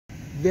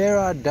there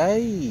are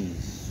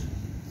days,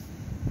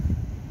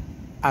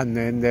 and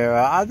then there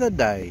are other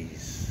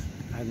days,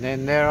 and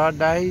then there are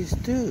days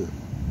too.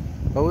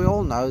 But we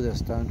all know this,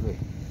 don't we?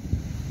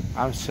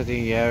 I'm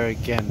sitting here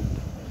again.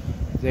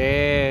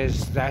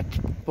 There's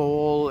that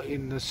ball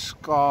in the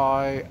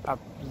sky up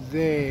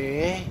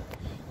there.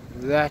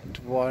 That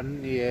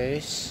one,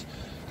 yes.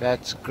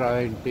 That's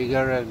growing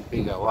bigger and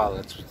bigger. Well,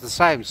 it's the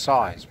same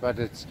size, but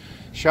it's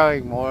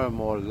showing more and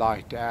more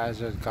light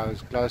as it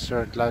goes closer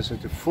and closer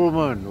to full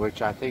moon,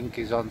 which I think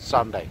is on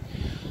Sunday.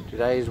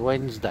 Today is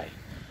Wednesday.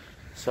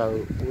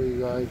 So we're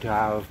going to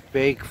have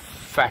big,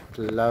 fat,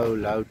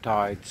 low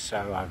tides.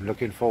 So I'm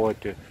looking forward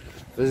to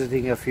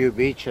visiting a few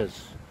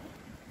beaches.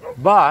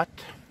 But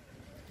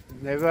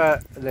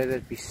never let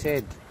it be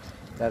said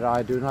that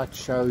I do not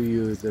show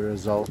you the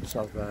results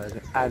of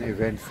an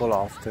eventful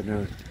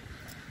afternoon.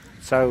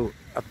 So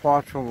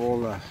apart from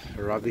all the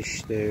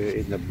rubbish there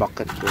in the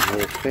bucket,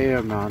 there's a fair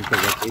amount of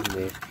it in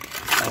there,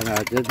 and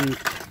I didn't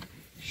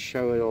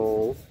show it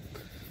all.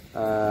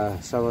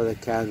 Some of the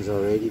cans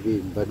already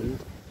been binned,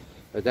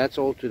 but that's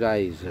all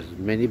today's. There's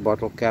many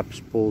bottle caps,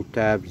 pull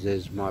tabs,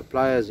 there's my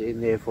pliers in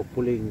there for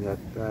pulling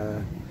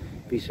that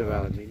piece of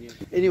aluminium.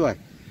 Anyway,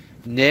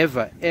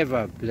 never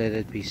ever let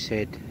it be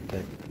said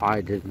that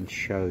I didn't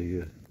show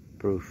you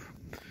proof.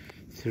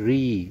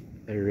 3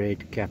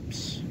 red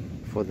caps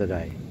for the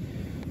day.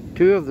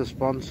 2 of the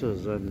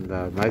sponsors, and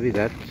maybe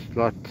that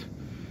lot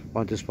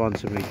want to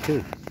sponsor me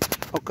too.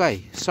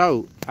 Okay,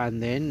 so,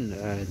 and then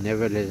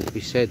never let it be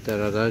said that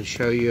I don't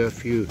show you a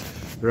few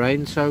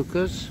rain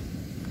soakers.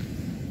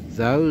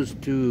 Those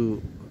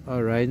 2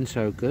 are rain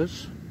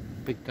soakers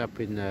picked up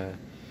in the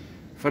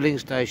filling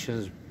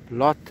stations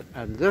lot,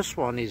 and this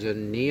one is a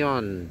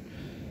neon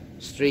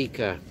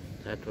streaker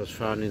that was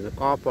found in the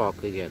car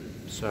park again.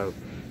 So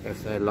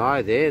if they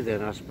lie there,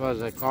 then I suppose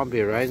they can't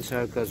be rain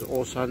soakers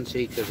or sun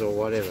seekers or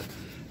whatever.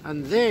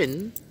 And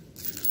then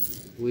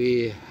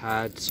we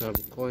had some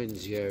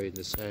coins here in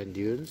the sand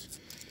dunes.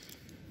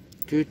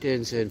 2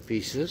 10-cent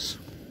pieces,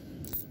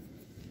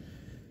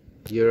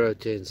 Euro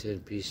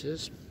 10-cent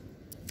pieces,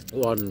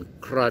 1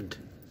 crud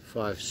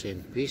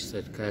 5-cent piece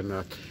that came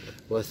out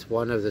with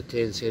one of the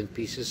 10-cent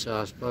pieces,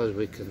 so I suppose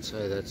we can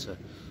say that's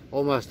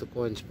almost a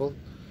coin spill.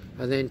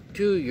 And then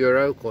 2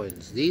 Euro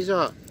coins. These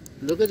are,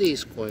 look at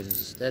these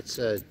coins. That's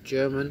a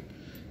German,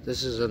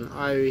 this is an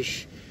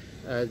Irish.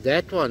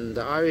 That one,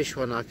 the Irish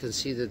one, I can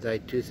see the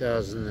date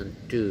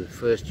 2002,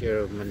 first year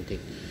of minting.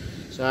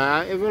 So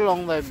however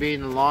long they've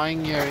been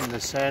lying here in the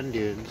sand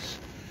dunes,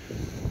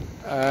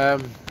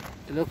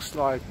 it looks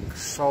like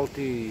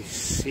salty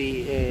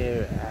sea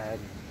air and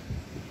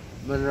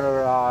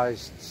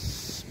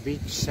mineralized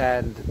beach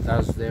sand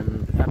does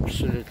them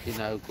absolutely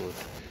no good.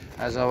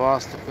 As I've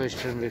asked the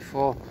question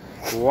before,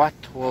 what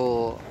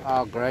will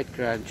our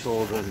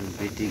great-grandchildren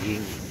be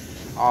digging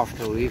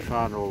after we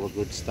found all the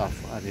good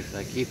stuff? And if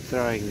they keep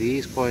throwing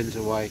these coins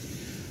away,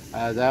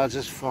 they'll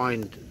just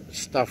find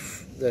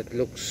stuff that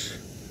looks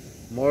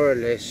more or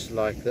less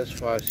like this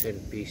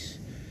 5-cent piece,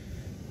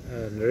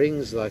 and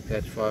rings like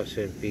that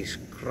 5-cent piece,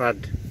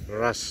 crud,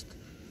 rust,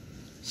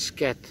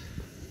 scat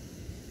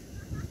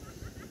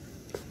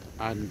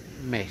and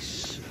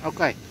mess.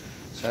 Okay,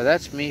 so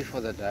that's me for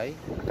the day.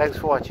 Thanks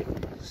for watching.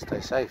 Stay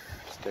safe,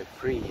 stay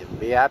free, and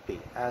be happy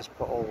as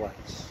per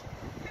always.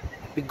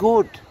 Be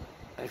good.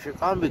 If you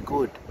can't be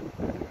good,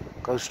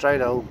 go straight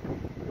home.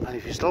 And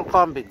if you still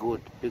can't be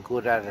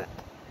good at it.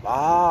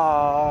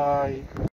 Bye.